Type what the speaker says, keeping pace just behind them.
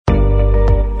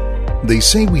They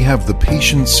say we have the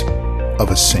patience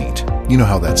of a saint. You know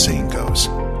how that saying goes.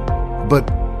 But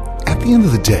at the end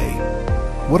of the day,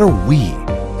 what are we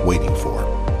waiting for?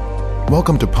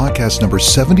 Welcome to podcast number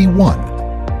 71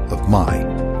 of My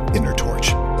Inner Torch.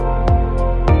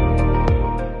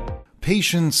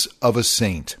 Patience of a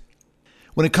saint.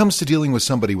 When it comes to dealing with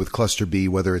somebody with cluster B,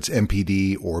 whether it's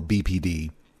MPD or BPD,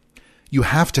 you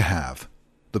have to have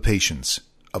the patience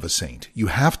of a saint. You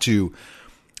have to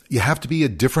be a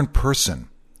different person.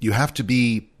 You have to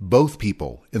be both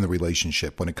people in the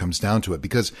relationship when it comes down to it.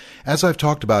 Because as I've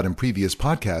talked about in previous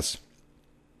podcasts,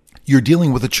 you're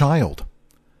dealing with a child.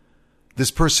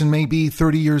 This person may be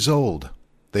 30 years old.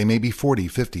 They may be 40,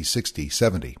 50, 60,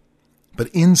 70. But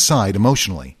inside,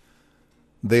 emotionally,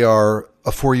 they are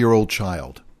a 4-year-old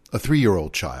child, a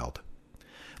 3-year-old child.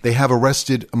 They have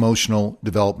arrested emotional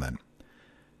development.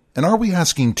 And are we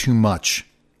asking too much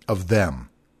of them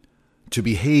to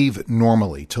behave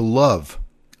normally, to love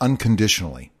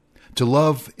unconditionally, to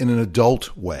love in an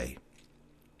adult way,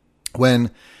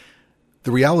 when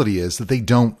the reality is that they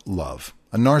don't love?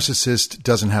 A narcissist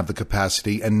doesn't have the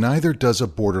capacity, and neither does a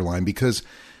borderline, because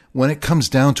when it comes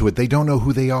down to it, they don't know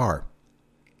who they are.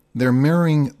 They're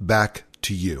mirroring back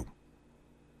to you.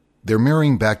 They're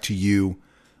mirroring back to you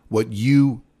what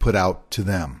you put out to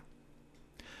them.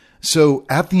 So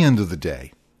at the end of the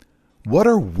day, what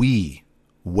are we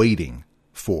waiting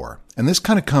for? And this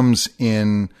kind of comes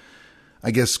in,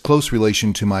 I guess, close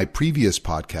relation to my previous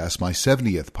podcast, my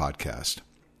 70th podcast,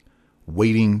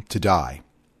 Waiting to Die.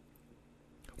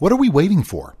 What are we waiting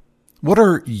for? What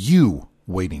are you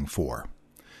waiting for?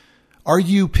 Are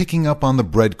you picking up on the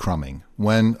breadcrumbing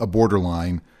when a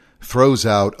borderline throws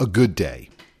out a good day,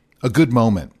 a good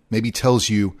moment, maybe tells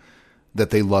you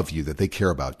that they love you, that they care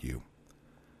about you?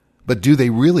 But do they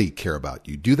really care about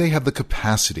you? Do they have the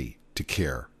capacity to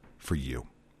care for you?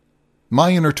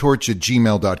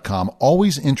 myinnertorch@gmail.com.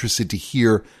 Always interested to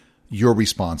hear your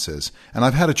responses. And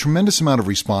I've had a tremendous amount of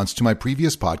response to my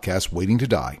previous podcast, Waiting to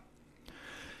Die.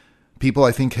 People,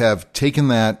 I think, have taken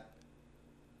that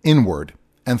inward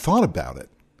and thought about it.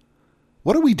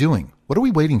 What are we doing? What are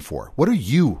we waiting for? What are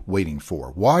you waiting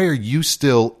for? Why are you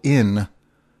still in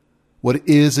what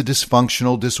is a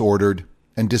dysfunctional, disordered,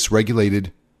 and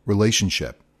dysregulated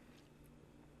relationship?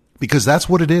 Because that's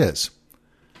what it is.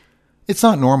 It's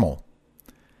not normal.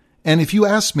 And if you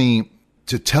ask me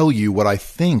to tell you what I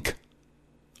think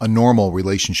a normal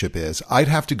relationship is, I'd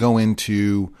have to go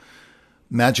into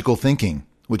magical thinking,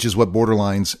 which is what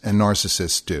borderlines and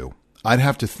narcissists do. I'd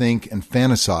have to think and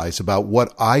fantasize about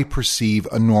what I perceive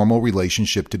a normal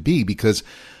relationship to be, because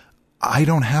I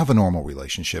don't have a normal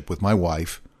relationship with my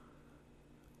wife.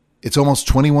 It's almost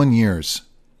 21 years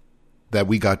that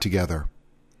we got together.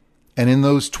 And in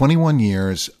those 21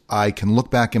 years, I can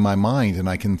look back in my mind and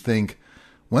I can think,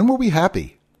 when were we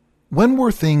happy? When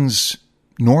were things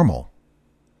normal?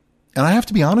 And I have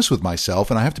to be honest with myself,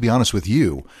 and I have to be honest with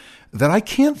you, that I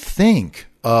can't think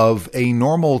of a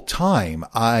normal time.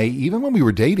 Even when we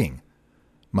were dating,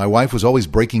 my wife was always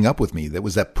breaking up with me. There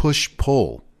was that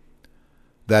push-pull,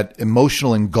 that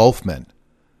emotional engulfment,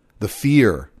 the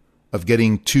fear of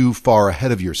getting too far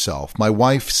ahead of yourself. My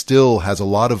wife still has a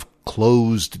lot of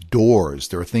closed doors.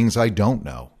 There are things I don't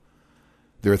know.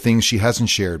 There are things she hasn't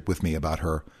shared with me about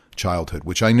her childhood,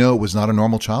 which I know was not a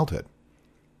normal childhood.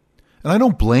 And I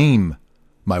don't blame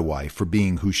my wife for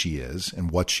being who she is and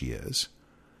what she is.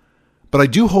 But I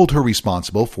do hold her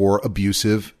responsible for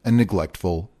abusive and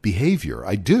neglectful behavior.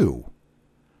 I do.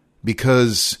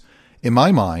 Because in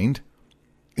my mind,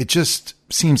 it just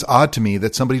seems odd to me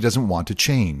that somebody doesn't want to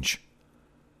change.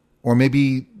 Or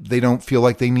maybe they don't feel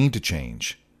like they need to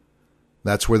change.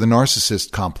 That's where the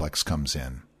narcissist complex comes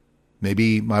in.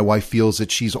 Maybe my wife feels that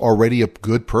she's already a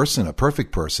good person, a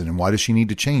perfect person, and why does she need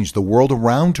to change? The world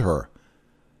around her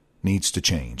needs to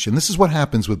change. And this is what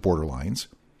happens with borderlines.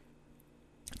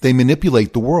 They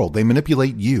manipulate the world. They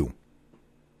manipulate you.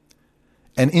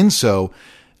 And in so,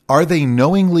 are they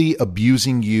knowingly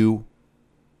abusing you?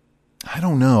 I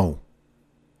don't know.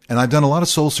 And I've done a lot of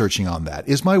soul searching on that.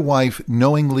 Is my wife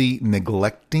knowingly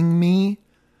neglecting me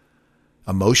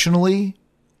emotionally?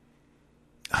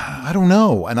 I don't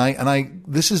know. And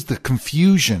this is the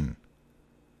confusion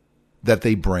that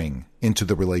they bring into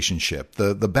the relationship.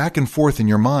 The back and forth in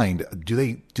your mind. Do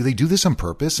they do this on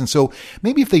purpose? And so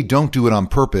maybe if they don't do it on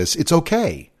purpose, it's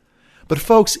okay. But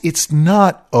folks, it's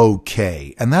not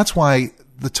okay. And that's why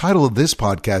the title of this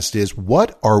podcast is,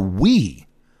 What Are We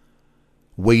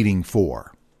Waiting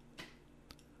For?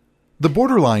 The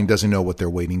borderline doesn't know what they're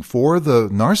waiting for. The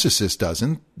narcissist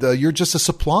doesn't. You're just a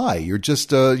supply. You're just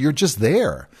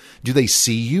there. Do they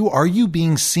see you? Are you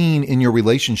being seen in your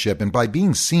relationship? And by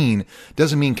being seen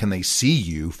doesn't mean can they see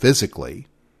you physically,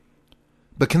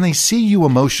 but can they see you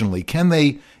emotionally? Can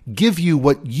they give you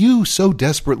what you so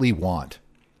desperately want?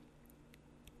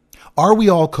 Are we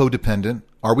all codependent?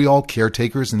 Are we all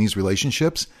caretakers in these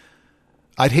relationships?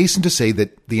 I'd hasten to say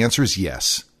that the answer is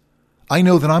yes. I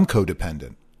know that I'm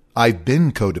codependent. I've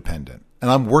been codependent,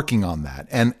 and I'm working on that.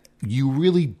 And you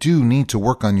really do need to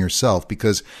work on yourself,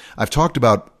 because I've talked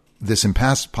about this in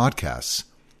past podcasts.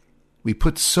 We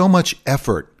put so much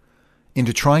effort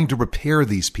into trying to repair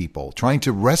these people, trying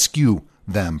to rescue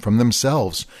them from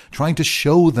themselves, trying to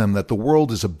show them that the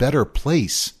world is a better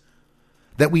place,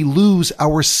 that we lose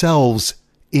ourselves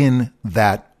in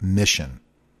that mission.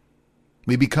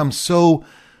 We become so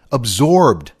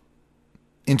absorbed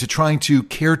into trying to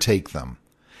caretake them.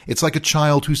 It's like a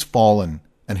child who's fallen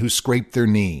and who scraped their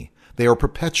knee. They are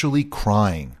perpetually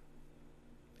crying,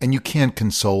 and you can't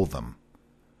console them.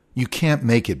 You can't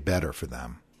make it better for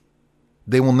them.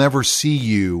 They will never see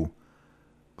you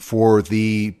for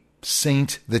the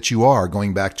saint that you are,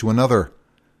 going back to another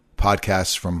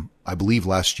podcast from, I believe,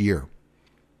 last year.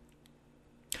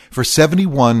 For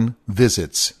 71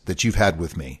 visits that you've had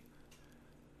with me,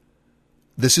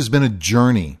 this has been a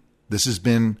journey. This has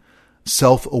been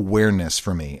self-awareness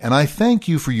for me. And I thank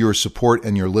you for your support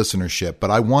and your listenership,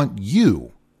 but I want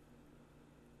you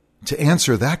to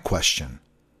answer that question.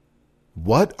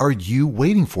 What are you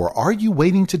waiting for? Are you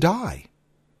waiting to die?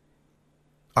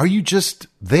 Are you just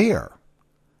there?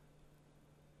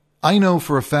 I know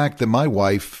for a fact that my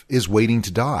wife is waiting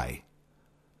to die.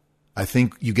 I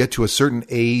think you get to a certain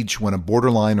age, when a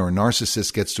borderline or a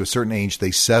narcissist gets to a certain age, they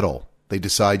settle. They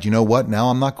decide, you know what, now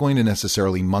I'm not going to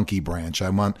necessarily monkey branch.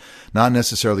 I'm not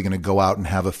necessarily going to go out and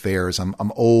have affairs.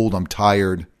 I'm old. I'm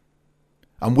tired.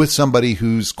 I'm with somebody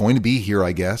who's going to be here,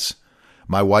 I guess.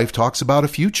 My wife talks about a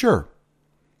future.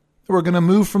 We're going to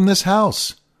move from this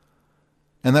house,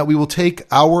 and that we will take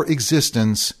our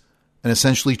existence and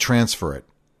essentially transfer it.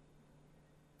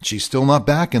 She's still not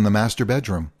back in the master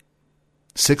bedroom.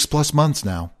 6+ months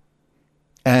now.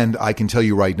 And I can tell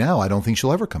you right now, I don't think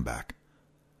she'll ever come back.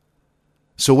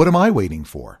 So what am I waiting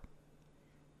for?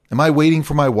 Am I waiting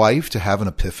for my wife to have an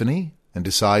epiphany and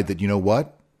decide that, you know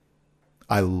what?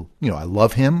 I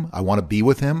love him. I want to be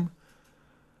with him.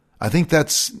 I think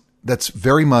that's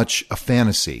very much a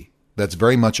fantasy. That's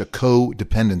very much a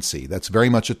codependency. That's very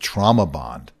much a trauma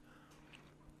bond.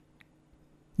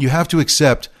 You have to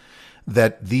accept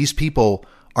that these people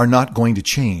are not going to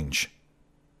change.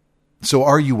 So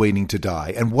are you waiting to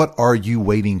die? And what are you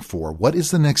waiting for? What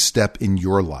is the next step in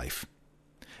your life?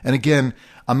 And again,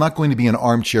 I'm not going to be an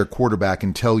armchair quarterback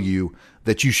and tell you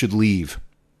that you should leave.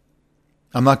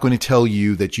 I'm not going to tell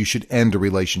you that you should end a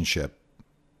relationship,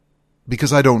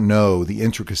 because I don't know the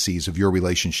intricacies of your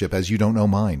relationship as you don't know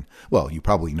mine. Well, you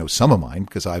probably know some of mine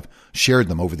because I've shared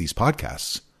them over these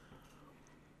podcasts.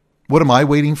 What am I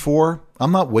waiting for?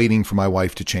 I'm not waiting for my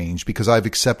wife to change, because I've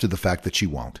accepted the fact that she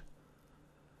won't.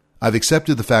 I've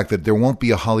accepted the fact that there won't be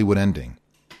a Hollywood ending,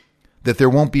 that there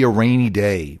won't be a rainy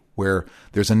day where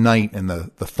there's a night and the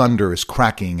thunder is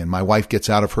cracking and my wife gets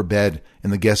out of her bed in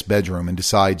the guest bedroom and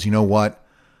decides, you know what?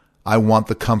 I want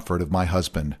the comfort of my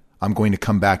husband. I'm going to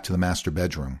come back to the master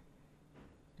bedroom.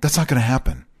 That's not going to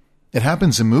happen. It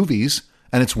happens in movies,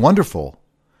 and it's wonderful,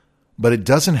 but it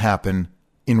doesn't happen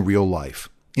in real life.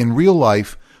 In real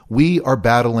life, we are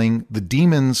battling the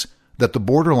demons that the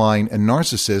borderline and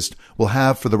narcissist will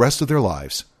have for the rest of their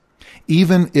lives,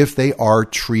 even if they are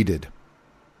treated,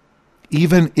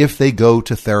 even if they go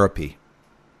to therapy.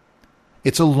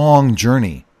 It's a long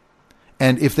journey.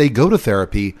 And if they go to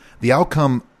therapy, the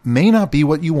outcome may not be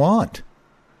what you want.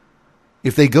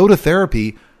 If they go to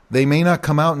therapy, they may not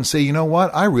come out and say, you know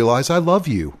what? I realize I love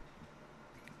you.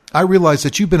 I realize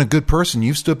that you've been a good person.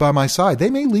 You've stood by my side. They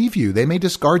may leave you. They may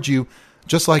discard you,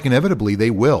 just like inevitably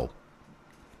they will,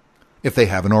 if they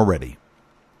haven't already.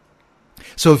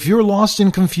 So if you're lost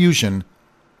in confusion,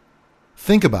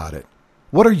 think about it.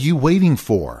 What are you waiting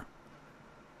for?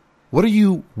 What do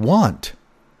you want?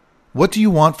 What do you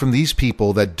want from these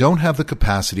people that don't have the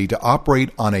capacity to operate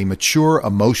on a mature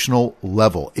emotional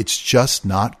level? It's just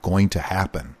not going to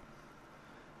happen.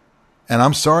 And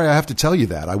I'm sorry I have to tell you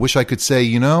that. I wish I could say,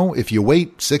 if you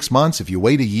wait 6 months, if you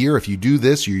wait a year, if you do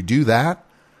this or you do that,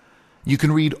 you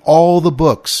can read all the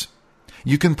books.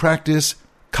 You can practice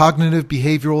cognitive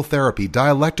behavioral therapy,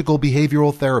 dialectical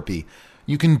behavioral therapy.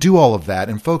 You can do all of that.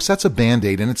 And folks, that's a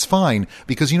Band-Aid, and it's fine,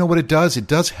 because you know what it does? It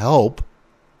does help.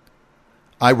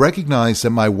 I recognize that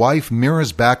my wife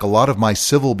mirrors back a lot of my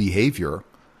civil behavior.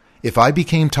 If I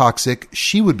became toxic,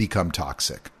 she would become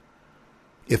toxic.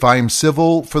 If I am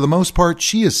civil, for the most part,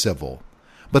 she is civil.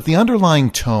 But the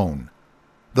underlying tone,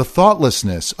 the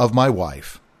thoughtlessness of my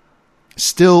wife,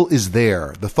 still is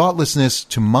there. The thoughtlessness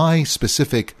to my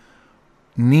specific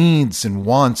needs and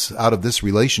wants out of this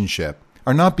relationship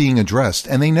are not being addressed,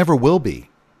 and they never will be.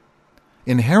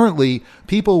 Inherently,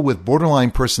 people with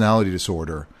borderline personality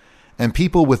disorder and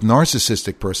people with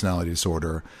narcissistic personality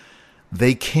disorder,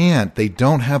 they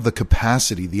don't have the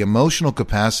capacity, the emotional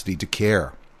capacity to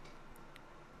care.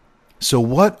 So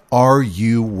what are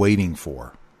you waiting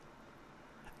for?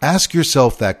 Ask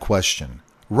yourself that question.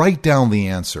 Write down the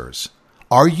answers.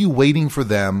 Are you waiting for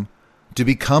them to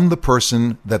become the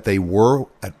person that they were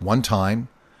at one time?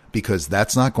 Because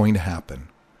that's not going to happen.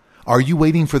 Are you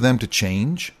waiting for them to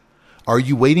change? Are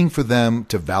you waiting for them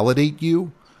to validate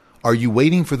you? Are you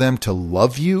waiting for them to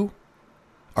love you?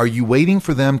 Are you waiting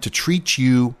for them to treat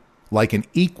you like an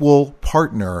equal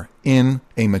partner in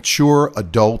a mature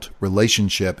adult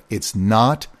relationship? It's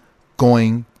not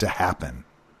going to happen.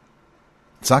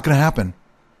 It's not going to happen.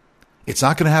 It's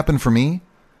not going to happen for me.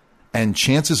 And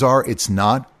chances are it's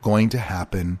not going to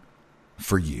happen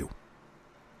for you.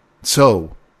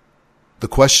 So the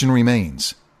question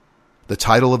remains, the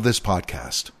title of this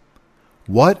podcast,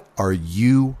 what are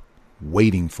you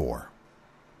waiting for?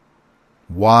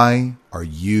 Why are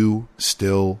you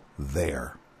still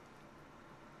there?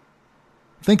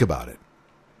 Think about it.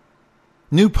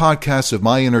 New podcasts of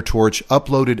My Inner Torch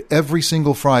uploaded every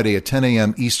single Friday at 10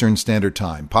 a.m. Eastern Standard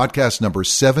Time. Podcast number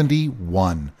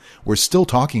 71. We're still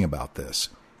talking about this,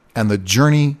 and the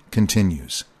journey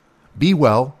continues. Be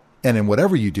well, and in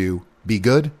whatever you do, be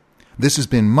good. This has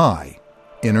been My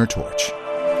Inner Torch.